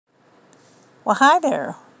Well, hi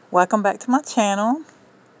there. Welcome back to my channel.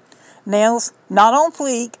 Nails not on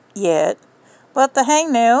fleek yet, but the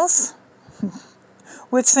hangnails,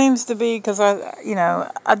 which seems to be because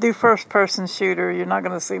I do first-person shooter. You're not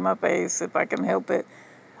going to see my face if I can help it.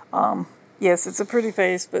 Yes, it's a pretty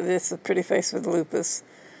face, but it's a pretty face with lupus.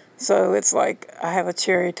 So it's like I have a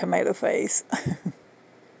cherry tomato face.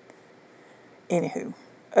 Anywho.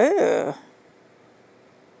 Ugh.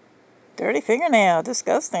 Dirty fingernail.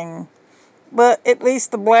 Disgusting. But at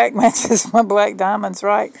least the black matches my black diamonds,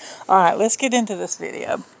 right? Alright, let's get into this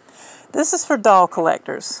video. This is for doll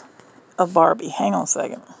collectors of Barbie. Hang on a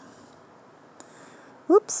second.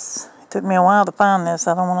 Whoops. It took me a while to find this.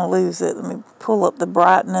 I don't want to lose it. Let me pull up the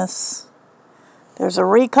brightness. There's a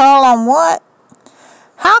recall on what?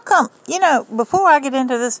 How come, before I get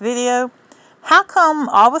into this video, how come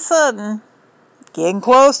all of a sudden, getting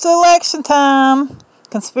close to election time,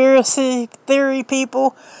 conspiracy theory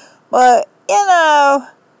people, but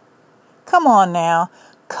come on now.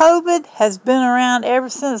 COVID has been around ever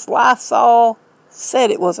since Lysol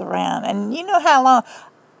said it was around. And you know how long?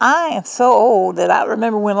 I am so old that I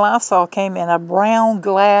remember when Lysol came in a brown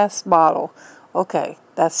glass bottle. Okay,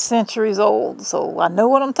 that's centuries old, so I know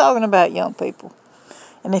what I'm talking about, young people.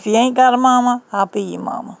 And if you ain't got a mama, I'll be your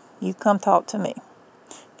mama. You come talk to me.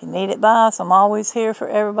 If you need advice, I'm always here for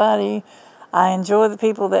everybody. I enjoy the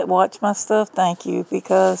people that watch my stuff. Thank you,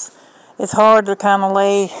 because it's hard to kind of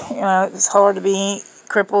lay, it's hard to be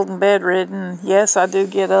crippled and bedridden. Yes, I do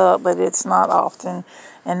get up, but it's not often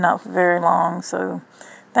and not for very long. So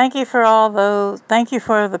thank you for all those. Thank you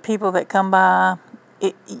for the people that come by.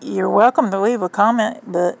 You're welcome to leave a comment,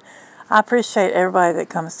 but I appreciate everybody that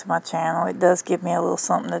comes to my channel. It does give me a little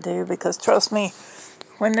something to do, because trust me,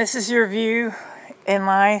 when this is your view in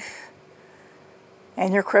life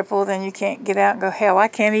and you're crippled and you can't get out and go, hell, I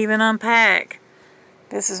can't even unpack.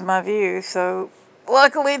 This is my view. So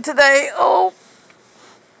luckily today, I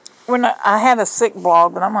had a sick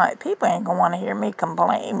blog, but I'm like, people ain't gonna want to hear me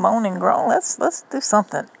complain, moan and groan. Let's do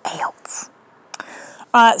something else.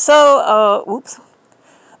 All right, so whoops.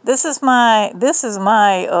 This is my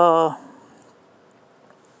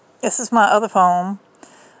other phone.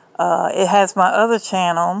 It has my other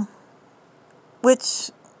channel,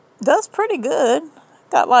 which does pretty good.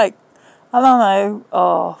 Got like, I don't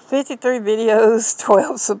know, 53 videos,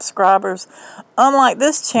 12 subscribers. Unlike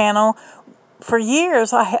this channel, for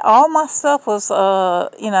years, all my stuff was,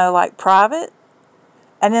 like private.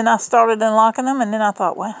 And then I started unlocking them, and then I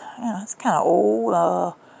thought, well, it's kind of old,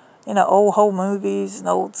 old whole movies and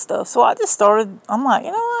old stuff. So I just started, I'm like,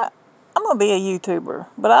 you know what? I'm going to be a YouTuber,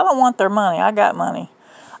 but I don't want their money. I got money.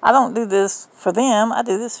 I don't do this for them. I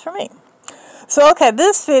do this for me. So, okay,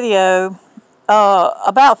 this video,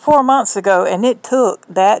 about 4 months ago, and it took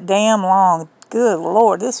that damn long. Good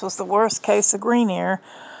Lord, this was the worst case of green ear.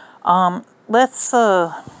 Let's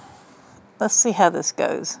see how this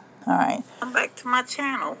goes. All right. Come back to my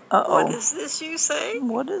channel. Uh-oh. What is this you say?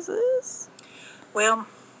 What is this? Well,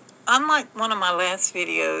 unlike one of my last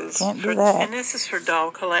videos, can't do that. And this is for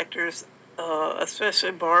doll collectors,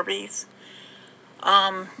 especially Barbies.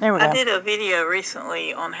 There we go. I did a video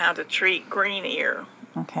recently on how to treat green ear.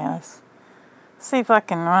 Okay, let's see if I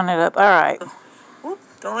can run it up. All right.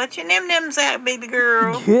 Don't let your nim-nims out, baby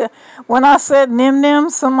girl. Yeah. When I said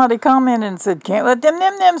nim-nims, somebody commented and said, can't let them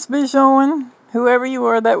nim-nims be showing. Whoever you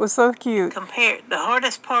were, that was so cute. The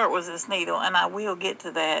hardest part was this needle, and I will get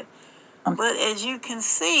to that. But as you can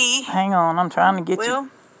see... Hang on, I'm trying to get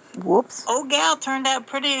you... Whoops. Old gal turned out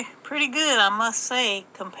pretty good, I must say.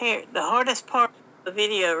 The hardest part of the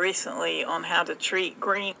video recently on how to treat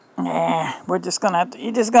green... Yeah, you're just gonna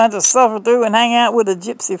have to suffer through and hang out with a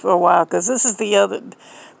gypsy for a while, because this is the other...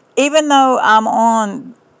 Even though I'm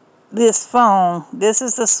on this phone, this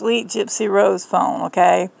is the Sweet Gypsy Rose phone,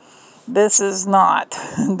 okay? This is not.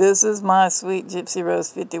 This is my Sweet Gypsy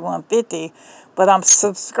Rose 5150, but I'm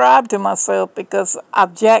subscribed to myself because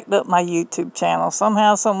I've jacked up my YouTube channel.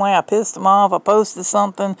 Somehow, someway, I pissed them off. I posted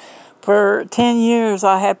something. For 10 years,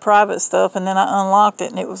 I had private stuff, and then I unlocked it,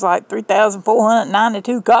 and it was like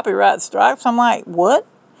 3,492 copyright strikes. I'm like, what?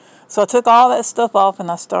 So I took all that stuff off, and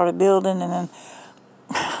I started building, and then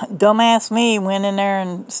dumbass me went in there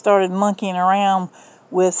and started monkeying around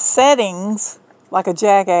with settings like a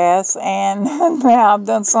jackass, and now I've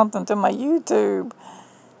done something to my YouTube.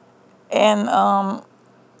 And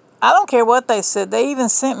I don't care what they said. They even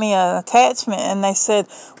sent me an attachment, and they said,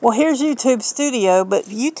 well, here's YouTube Studio, but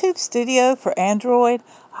YouTube Studio for Android,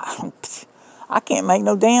 I can't make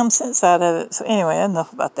no damn sense out of it. So anyway,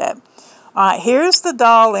 enough about that. All right, here's the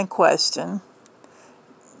doll in question.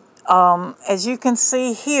 As you can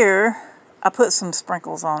see here, I put some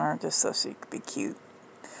sprinkles on her just so she could be cute.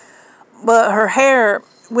 But her hair,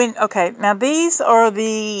 okay, now these are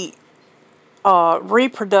the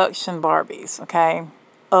reproduction Barbies, okay,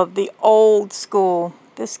 of the old school,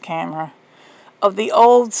 this camera, of the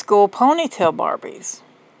old school ponytail Barbies.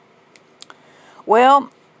 Well,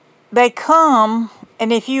 they come,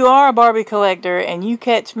 and if you are a Barbie collector and you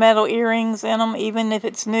catch metal earrings in them, even if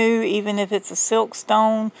it's new, even if it's a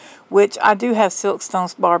Silkstone, which I do have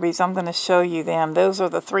Silkstone Barbies, I'm going to show you them. Those are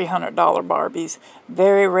the $300 Barbies.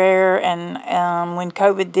 Very rare, and when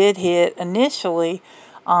COVID did hit initially,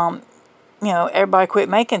 you know, everybody quit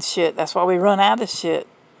making shit. That's why we run out of shit.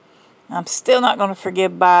 I'm still not going to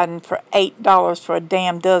forgive Biden for $8 for a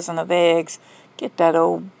damn dozen of eggs. Get that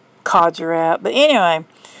old codger out. But anyway,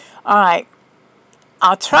 alright,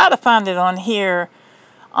 I'll try to find it on here,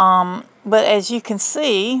 but as you can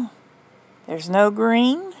see, there's no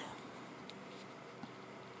green,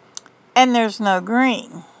 and there's no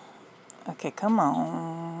green. Okay, come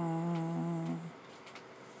on.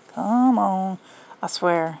 Come on. I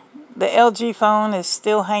swear, the LG phone is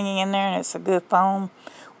still hanging in there, and it's a good phone.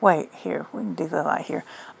 Wait, here, we can do the light here.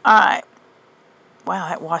 Alright. Wow,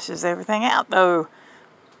 that washes everything out, though.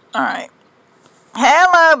 Alright.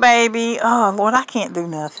 Hello, baby. Oh, Lord, I can't do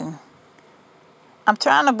nothing. I'm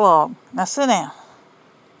trying to vlog. Now sit down.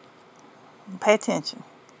 Pay attention.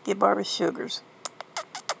 Get Barbie sugars.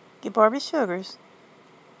 Get Barbie sugars.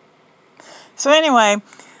 So anyway,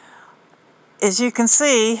 as you can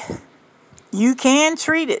see, you can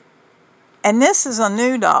treat it. And this is a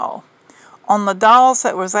new doll. On the dolls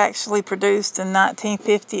that was actually produced in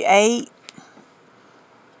 1958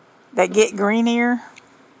 that get green ear,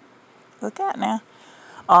 look out now.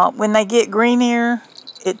 When they get green ear,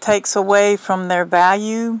 it takes away from their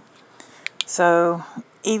value. So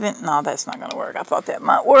no, that's not going to work. I thought that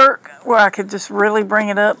might work where I could just really bring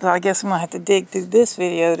it up. But I guess I'm going to have to dig through this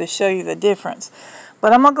video to show you the difference.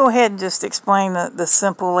 But I'm going to go ahead and just explain the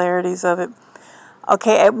similarities of it.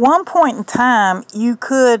 Okay, at one point in time, you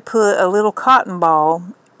could put a little cotton ball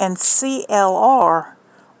and CLR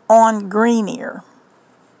on green ear.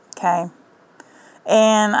 Okay.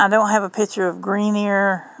 And I don't have a picture of green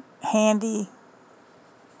ear handy.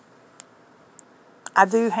 I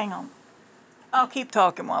do, hang on. I'll keep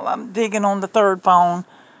talking while I'm digging on the third phone.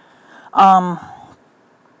 But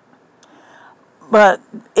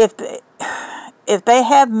if they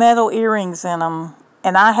have metal earrings in them,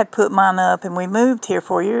 and I had put mine up, and we moved here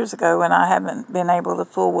 4 years ago, and I haven't been able to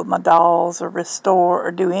fool with my dolls or restore or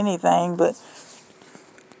do anything but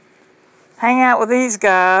hang out with these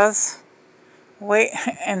guys. Wait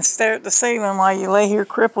and stare at the ceiling while you lay here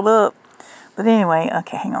crippled up. But anyway,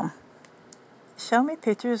 okay, hang on. Show me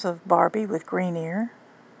pictures of Barbie with green ear.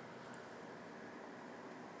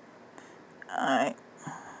 Alright.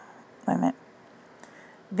 Wait a minute.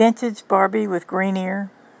 Vintage Barbie with green ear.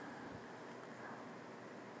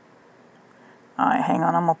 Alright, hang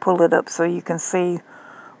on. I'm going to pull it up so you can see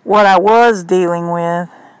what I was dealing with.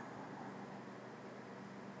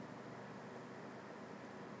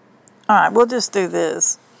 Alright, we'll just do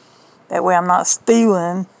this. That way I'm not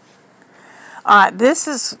stealing. Alright, this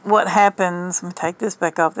is what happens. Let me take this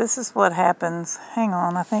back off. This is what happens. Hang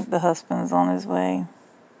on, I think the husband's on his way.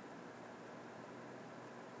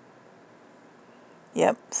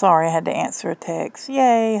 Yep, sorry, I had to answer a text.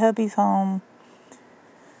 Yay, hubby's home.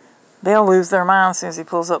 They'll lose their mind as soon as he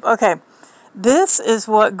pulls up. Okay, this is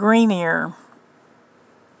what green ear.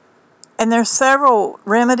 And there's several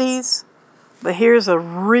remedies. But here's a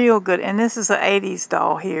real good, and this is an 80s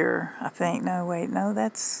doll here, I think. No, wait, no,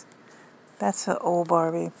 that's an old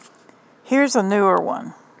Barbie. Here's a newer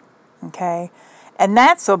one, okay? And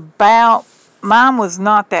that's about, mine was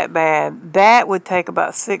not that bad. That would take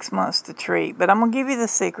about 6 months to treat. But I'm going to give you the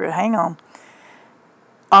secret. Hang on.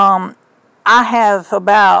 I have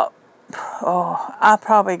about, I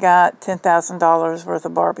probably got $10,000 worth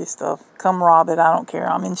of Barbie stuff. Come rob it. I don't care.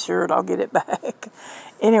 I'm insured. I'll get it back.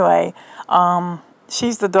 Anyway,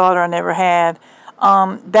 she's the daughter I never had.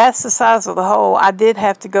 That's the size of the hole. I did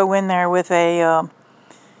have to go in there with a,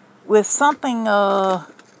 with something of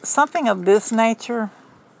this nature,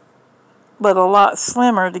 but a lot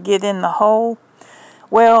slimmer to get in the hole.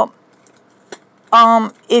 Well,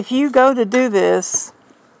 if you go to do this,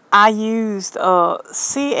 I used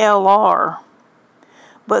CLR,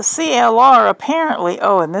 but CLR apparently,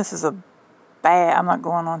 and this is a bad, I'm not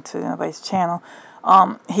going on to anybody's channel.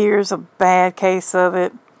 Here's a bad case of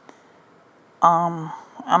it.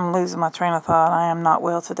 I'm losing my train of thought. I am not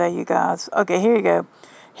well today, you guys. Okay, here you go.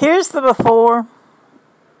 Here's the before.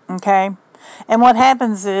 Okay. And what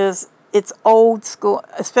happens is it's old school,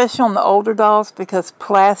 especially on the older dolls, because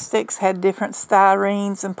plastics had different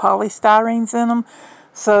styrenes and polystyrenes in them.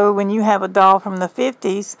 So when you have a doll from the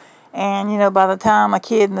 50s, and, you know, by the time a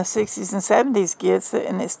kid in the 60s and 70s gets it,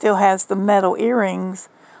 and it still has the metal earrings,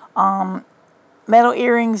 metal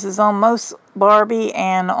earrings is on most Barbie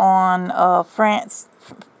and on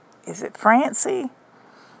is it Francie?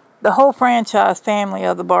 The whole franchise family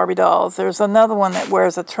of the Barbie dolls. There's another one that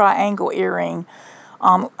wears a triangle earring.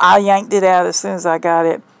 I yanked it out as soon as I got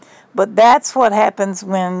it. But that's what happens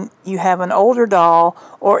when you have an older doll,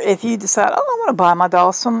 or if you decide, oh, I want to buy my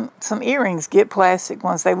doll some earrings, get plastic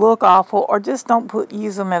ones. They look awful, or just don't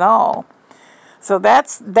use them at all. So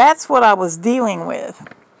that's what I was dealing with.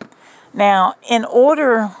 Now, in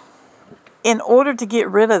order to get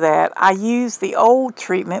rid of that, I used the old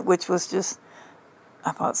treatment, which was just,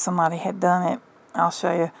 I thought somebody had done it. I'll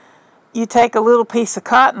show you. You take a little piece of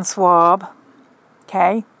cotton swab,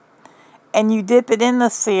 okay, and you dip it in the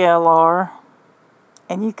CLR,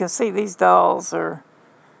 and you can see these dolls are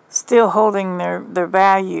still holding their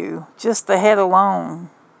value. Just the head alone,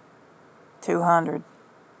 $200.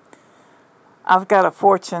 I've got a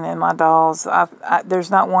fortune in my dolls. There's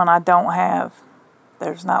not one I don't have.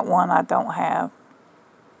 There's not one I don't have.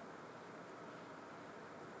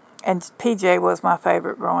 And PJ was my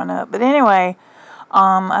favorite growing up. But anyway,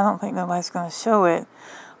 I don't think nobody's going to show it.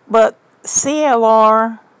 But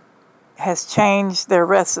CLR has changed their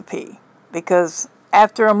recipe, because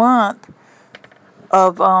after a month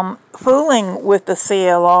of fooling with the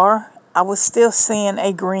CLR, I was still seeing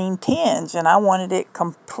a green tinge, and I wanted it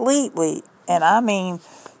completely, and I mean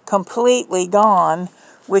completely gone,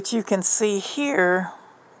 which you can see here.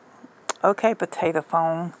 Okay, potato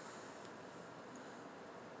phone.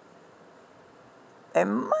 It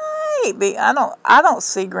might be. I don't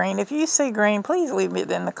see green. If you see green, please leave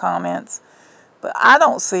it in the comments. But I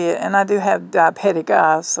don't see it, and I do have diabetic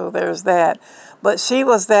eyes, so there's that. But she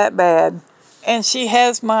was that bad. And she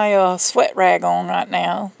has my sweat rag on right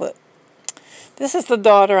now. But this is the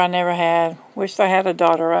daughter I never had. Wished I had a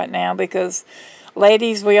daughter right now, because,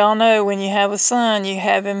 ladies, we all know when you have a son, you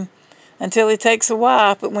have him until he takes a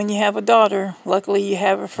wife. But when you have a daughter, luckily you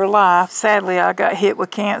have her for life. Sadly, I got hit with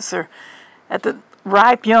cancer at the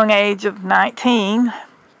ripe young age of 19.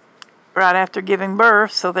 Right after giving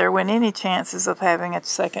birth, so there weren't any chances of having a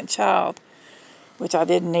second child, which I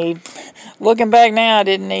didn't need. Looking back now, I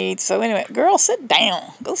didn't need. So anyway, girl, sit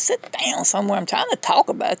down. Go sit down somewhere. I'm trying to talk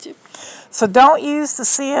about you. So don't use the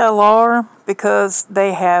CLR, because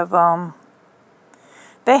they have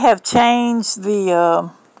changed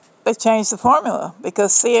the formula,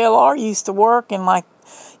 because CLR used to work, and like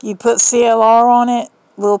you put CLR on it,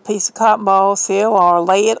 little piece of cotton ball, CLR,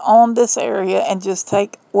 lay it on this area, and just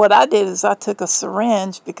take, what I did is I took a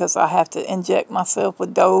syringe, because I have to inject myself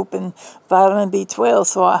with dope and vitamin B12,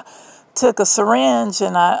 so I took a syringe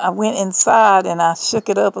and I went inside and I shook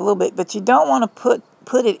it up a little bit. But you don't want to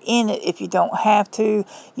put it in it if you don't have to.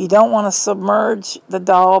 You don't want to submerge the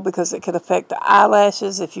doll, because it could affect the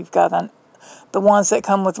eyelashes if you've got the ones that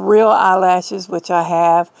come with real eyelashes, which I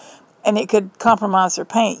have. And it could compromise their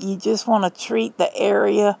paint. You just want to treat the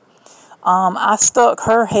area. I stuck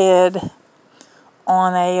her head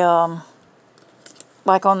on a,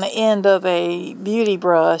 like on the end of a beauty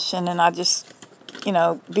brush. And then I just, you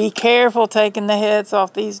know, be careful taking the heads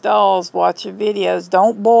off these dolls. Watch your videos.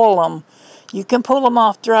 Don't boil them. You can pull them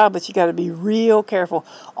off dry, but you got to be real careful.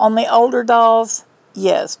 On the older dolls,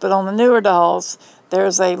 yes. But on the newer dolls,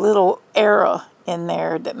 there's a little arrow in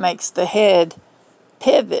there that makes the head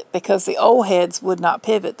pivot, because the old heads would not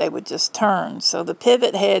pivot, they would just turn. So the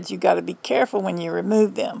pivot heads, you got to be careful when you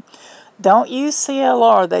remove them. Don't use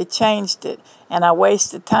CLR, they changed it, and I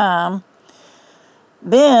wasted time.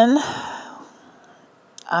 Then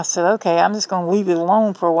I said, okay, I'm just going to leave it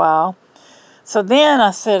alone for a while. So then I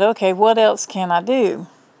said, okay, what else can I do?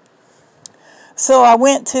 So I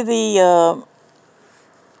went to the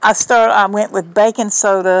I went with baking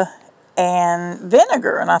soda and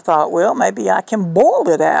vinegar, and I thought, well, maybe I can boil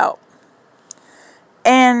it out.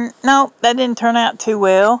 And no, that didn't turn out too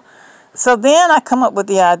well. So then I come up with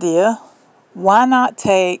the idea, why not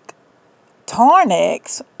take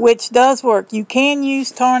Tarn-X, which does work. You can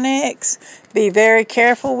use Tarn-X. Be very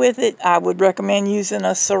careful with it. I would recommend using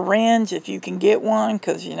a syringe if you can get one,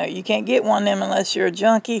 because, you know, you can't get one of them unless you're a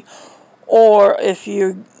junkie, or if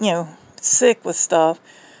you're, you know, sick with stuff.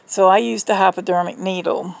 So I used a hypodermic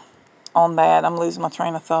needle on that. I'm losing my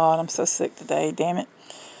train of thought. I'm so sick today, damn it.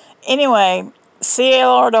 Anyway,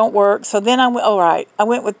 CLR don't work. So then I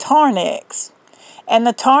went with Tarn-X. And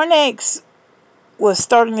the Tarn-X was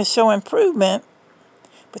starting to show improvement,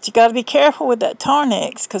 But you got to be careful with that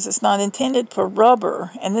Tarnex because it's not intended for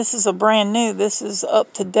rubber. And this is a brand new, this is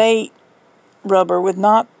up to date rubber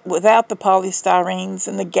without the polystyrenes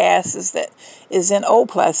and the gases that is in old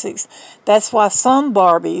plastics. That's why some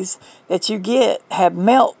Barbies that you get have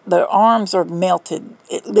their arms are melted,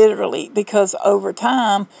 literally, because over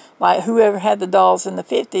time, like whoever had the dolls in the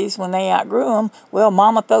 50s, when they outgrew them, well,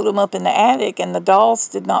 Mama threw them up in the attic and the dolls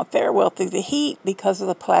did not fare well through the heat because of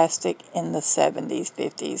the plastic in the 70s,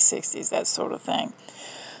 50s, 60s, that sort of thing.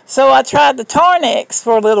 So I tried the Tarnex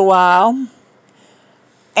for a little while.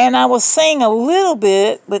 And I was seeing a little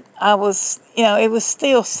bit, but I was, it was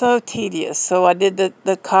still so tedious. So I did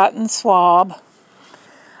the cotton swab.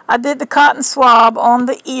 I did the cotton swab on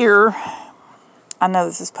the ear. I know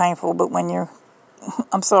this is painful, but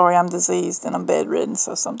I'm sorry, I'm diseased and I'm bedridden,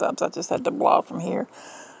 so sometimes I just had to blow from here.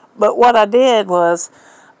 But what I did was,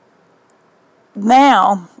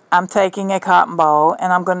 now I'm taking a cotton ball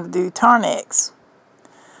and I'm going to do Tarnex.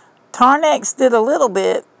 Tarnex did a little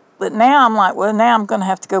bit. But now I'm like, well, now I'm going to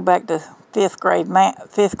have to go back to fifth grade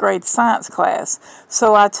science class.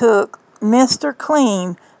 So I took Mr.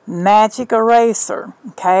 Clean Magic Eraser.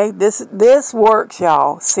 Okay, this works,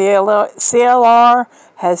 y'all. CLR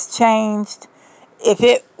has changed. If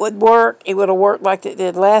it would work, it would have worked like it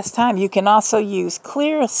did last time. You can also use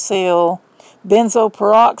Clearasil benzoyl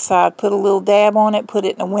peroxide. Put a little dab on it. Put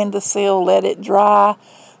it in a windowsill. Let it dry.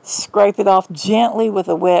 Scrape it off gently with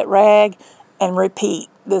a wet rag. And repeat.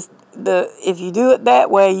 If you do it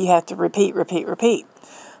that way, you have to repeat.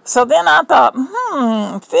 So then I thought,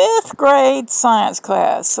 fifth grade science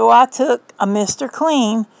class. So I took a Mr.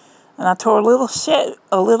 Clean and I tore a little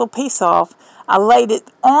piece off. I laid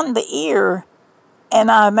it on the ear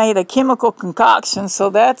and I made a chemical concoction.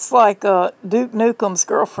 So that's like Duke Nukem's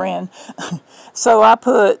girlfriend. So I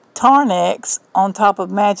put Tarnex on top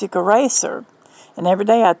of Magic Eraser. And every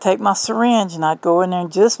day I'd take my syringe and I'd go in there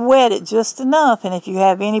and just wet it just enough. And if you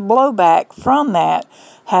have any blowback from that,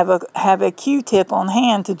 have a Q-tip on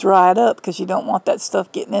hand to dry it up because you don't want that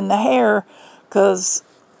stuff getting in the hair because,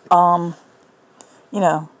 it'll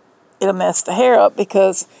mess the hair up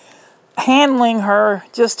because handling her,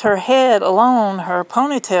 just her head alone, her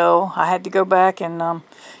ponytail, I had to go back and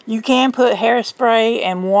you can put hairspray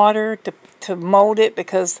and water to mold it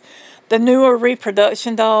because the newer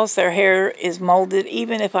reproduction dolls, their hair is molded.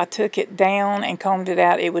 Even if I took it down and combed it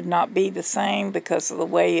out, it would not be the same because of the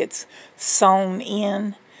way it's sewn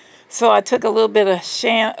in. So I took a little bit of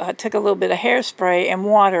hairspray and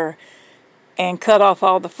water and cut off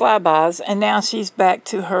all the flybys. And now she's back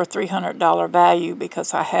to her $300 value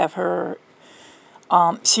because I have her.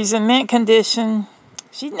 She's in mint condition.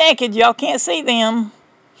 She's naked. Y'all can't see them.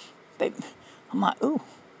 I'm like, ooh,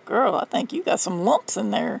 girl, I think you got some lumps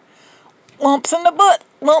in there. Lumps in the butt.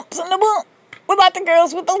 Lumps in the butt. What about the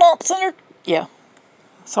girls with the lumps in her? Yeah.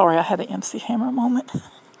 Sorry, I had an MC Hammer moment.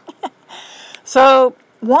 So,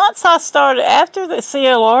 once I started, after the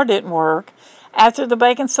CLR didn't work, after the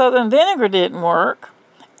baking soda and vinegar didn't work,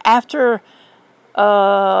 after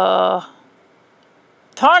Tarnex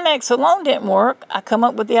alone didn't work, I come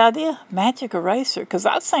up with the idea, Magic Eraser. Because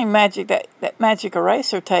I've seen that Magic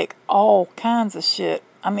Eraser take all kinds of shit.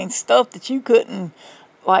 I mean, stuff that you couldn't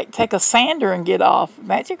like take a sander and get off.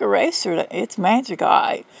 Magic Eraser, it's magic, all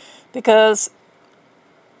right. Because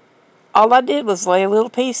all I did was lay a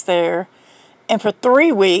little piece there, and for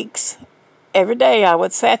 3 weeks, every day I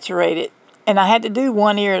would saturate it. And I had to do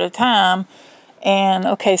one ear at a time. And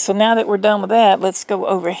okay, so now that we're done with that, let's go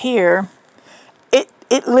over here.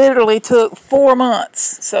 It literally took 4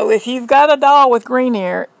 months. So if you've got a doll with green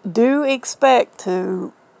ear, do expect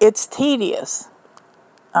to, it's tedious.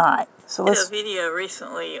 All right. So I did a video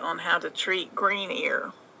recently on how to treat green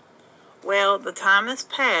ear. Well, the time has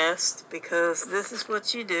passed because this is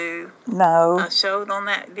what you do. No. I showed on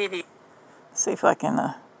that video. See if I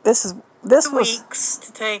can. This was weeks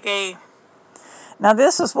to take a. Now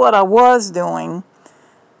this is what I was doing.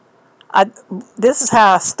 This is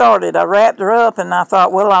how I started. I wrapped her up and I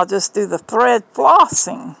thought, well, I'll just do the thread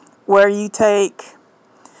flossing, where you take.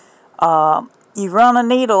 You run a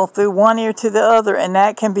needle through one ear to the other, and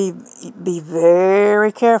that can be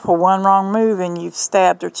very careful. One wrong move, and you've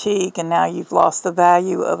stabbed her cheek, and now you've lost the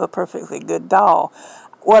value of a perfectly good doll.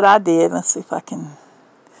 What I did, let's see if I can.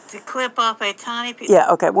 To clip off a tiny piece. Yeah,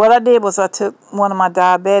 okay. What I did was I took one of my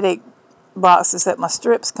diabetic boxes that my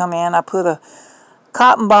strips come in. I put a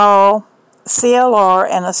cotton ball, CLR,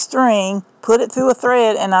 and a string, put it through a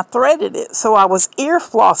thread, and I threaded it. So I was ear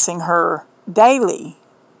flossing her daily.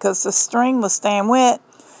 Because the string was staying wet.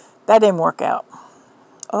 That didn't work out.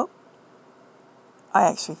 Oh. I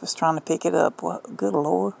actually was trying to pick it up. Well, good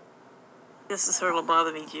Lord. This is her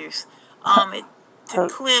lobotomy juice. To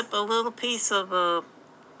clip a little piece of a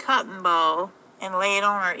cotton ball and lay it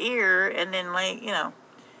on her ear, and then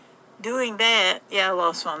doing that. Yeah, I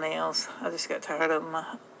lost my nails. I just got tired of them.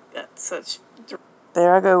 I got such.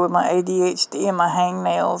 There I go with my ADHD and my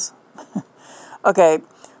hangnails. Okay,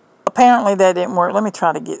 apparently that didn't work. Let me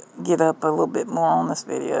try to get up a little bit more on this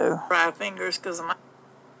video. Dry fingers because of my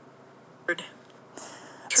treated.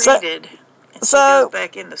 And she goes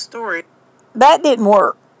back into storage. That didn't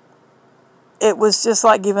work. It was just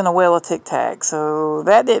like giving a whale a Tic Tac, so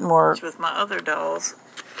that didn't work. With my other dolls.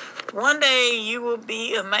 One day you will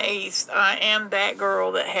be amazed. I am that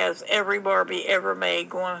girl that has every Barbie ever made,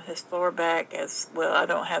 going as far back as, well, I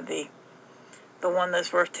don't have the one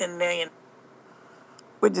that's worth $10 million.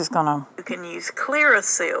 We're just gonna. You can use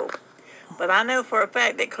Clearasil, but I know for a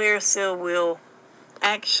fact that Clearasil will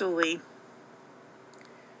actually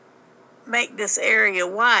make this area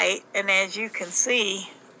white, and as you can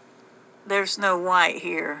see, there's no white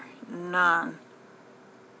here, none.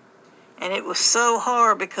 And it was so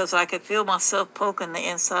hard because I could feel myself poking the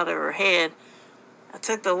inside of her head. I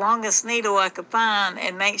took the longest needle I could find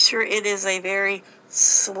and make sure it is a very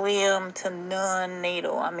slim to none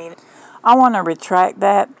needle. I mean, I want to retract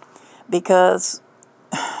that because,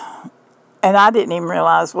 and I didn't even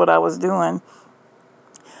realize what I was doing.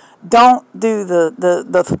 Don't do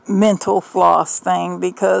the mental floss thing,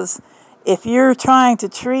 because if you're trying to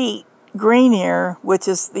treat green ear, which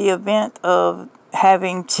is the event of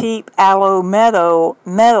having cheap aloe metal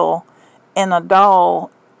in a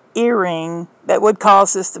doll earring that would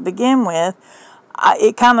cause this to begin with,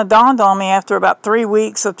 it kind of dawned on me after about 3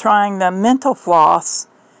 weeks of trying the mental floss,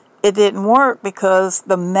 it didn't work because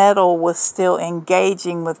the metal was still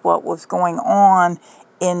engaging with what was going on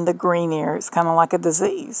in the green ear. It's kind of like a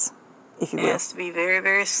disease, if you will. It has to be very,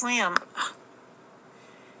 very slim.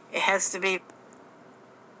 It has to be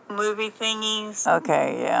movie thingies.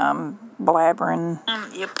 Okay, yeah, I'm blabbering.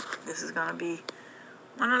 Yep, this is going to be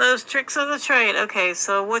one of those tricks of the trade. Okay,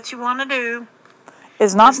 so what you want to do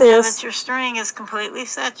is not this. Now that your string is completely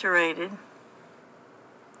saturated.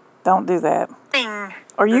 Don't do that.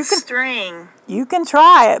 Or you can string. You can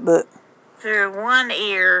try it, but through one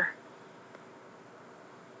ear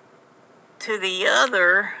to the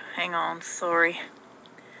other. Hang on, sorry.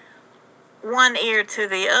 One ear to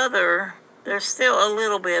the other. There's still a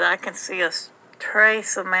little bit. I can see a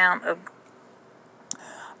trace amount of.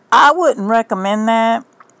 I wouldn't recommend that.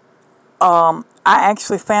 I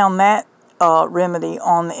actually found that remedy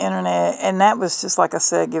on the internet, and that was just like I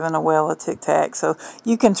said, giving a whale a Tic Tac. So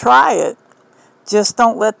you can try it. Just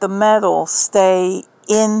don't let the metal stay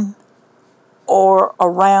in or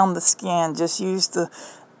around the skin. Just use the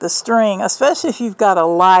string, especially if you've got a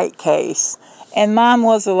light case. And mine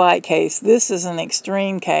was a light case. This is an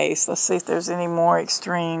extreme case. Let's see if there's any more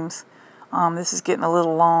extremes. This is getting a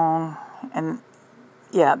little long. And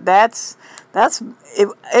yeah, that's it.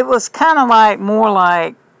 It was kind of like more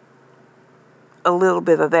like a little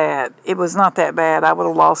bit of that. It was not that bad. I would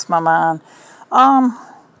have lost my mind.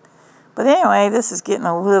 But anyway, this is getting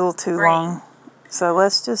a little too long. So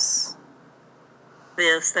let's just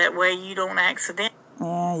this. That way you don't accidentally.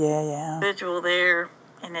 Yeah. Visual there.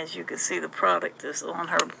 And as you can see, the product is on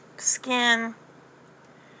her skin.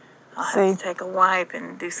 I'll have to take a wipe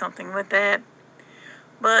and do something with that.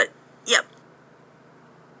 But, yep.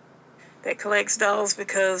 That collects dolls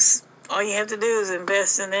because all you have to do is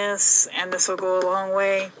invest in this, and this will go a long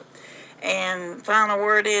way. And final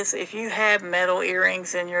word is, if you have metal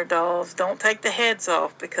earrings in your dolls, don't take the heads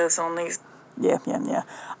off, because on these... Yeah.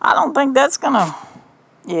 I don't think that's going to...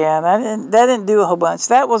 Yeah, that didn't do a whole bunch.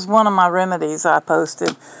 That was one of my remedies I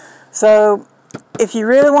posted. So, if you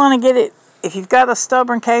really want to get it, if you've got a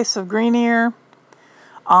stubborn case of green ear,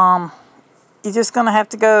 you're just going to have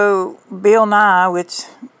to go Bill Nye, which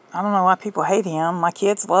I don't know why people hate him. My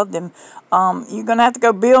kids loved him. You're going to have to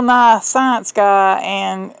go Bill Nye Science Guy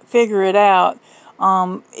and figure it out.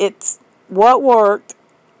 It's what worked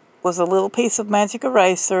was a little piece of magic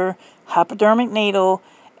eraser, hypodermic needle,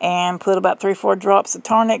 and put about 3-4 drops of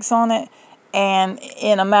Tarnex on it. And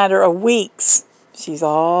in a matter of weeks, she's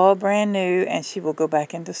all brand new, and she will go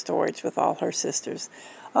back into storage with all her sisters.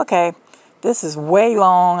 Okay, this is way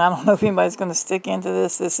long. I don't know if anybody's going to stick into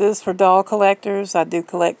this. This is for doll collectors. I do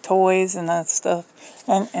collect toys and that stuff.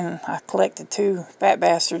 And I collected 2 fat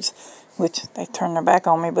bastards, which they turned their back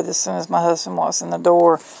on me. But as soon as my husband walks in the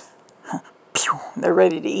door, pew, they're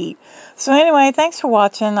ready to eat. So anyway, thanks for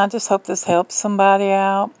watching. I just hope this helps somebody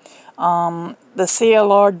out. The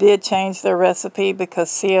CLR did change their recipe because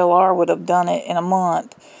CLR would have done it in a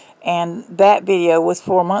month. And that video was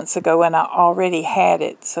 4 months ago, and I already had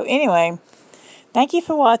it. So anyway, Thank you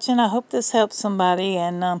for watching. I hope this helps somebody.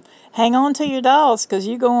 And hang on to your dolls, because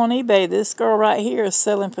you go on eBay. This girl right here is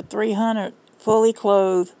selling for $300, fully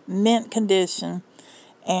clothed, mint condition.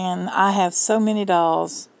 And I have so many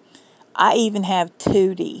dolls. I even have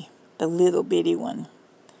Tootie, the little bitty one.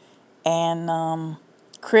 And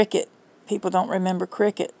Cricket. People don't remember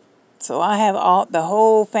Cricket. So I have the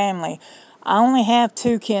whole family. I only have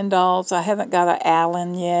 2 Ken dolls. I haven't got an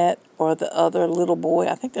Alan yet, or the other little boy.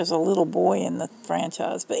 I think there's a little boy in the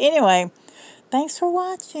franchise. But anyway, thanks for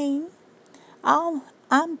watching.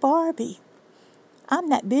 I'm Barbie. I'm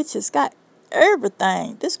that bitch that's got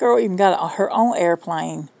everything. This girl even got her own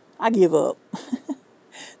airplane. I give up.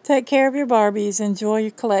 Take care of your Barbies. Enjoy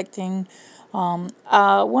your collecting.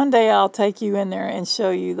 One day I'll take you in there and show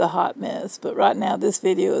you the hot mess. But right now this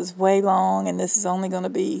video is way long, and this is only going to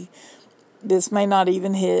be, this may not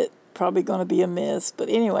even hit. Probably going to be a miss. But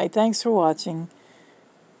anyway, thanks for watching.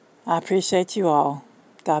 I appreciate you all.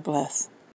 God bless.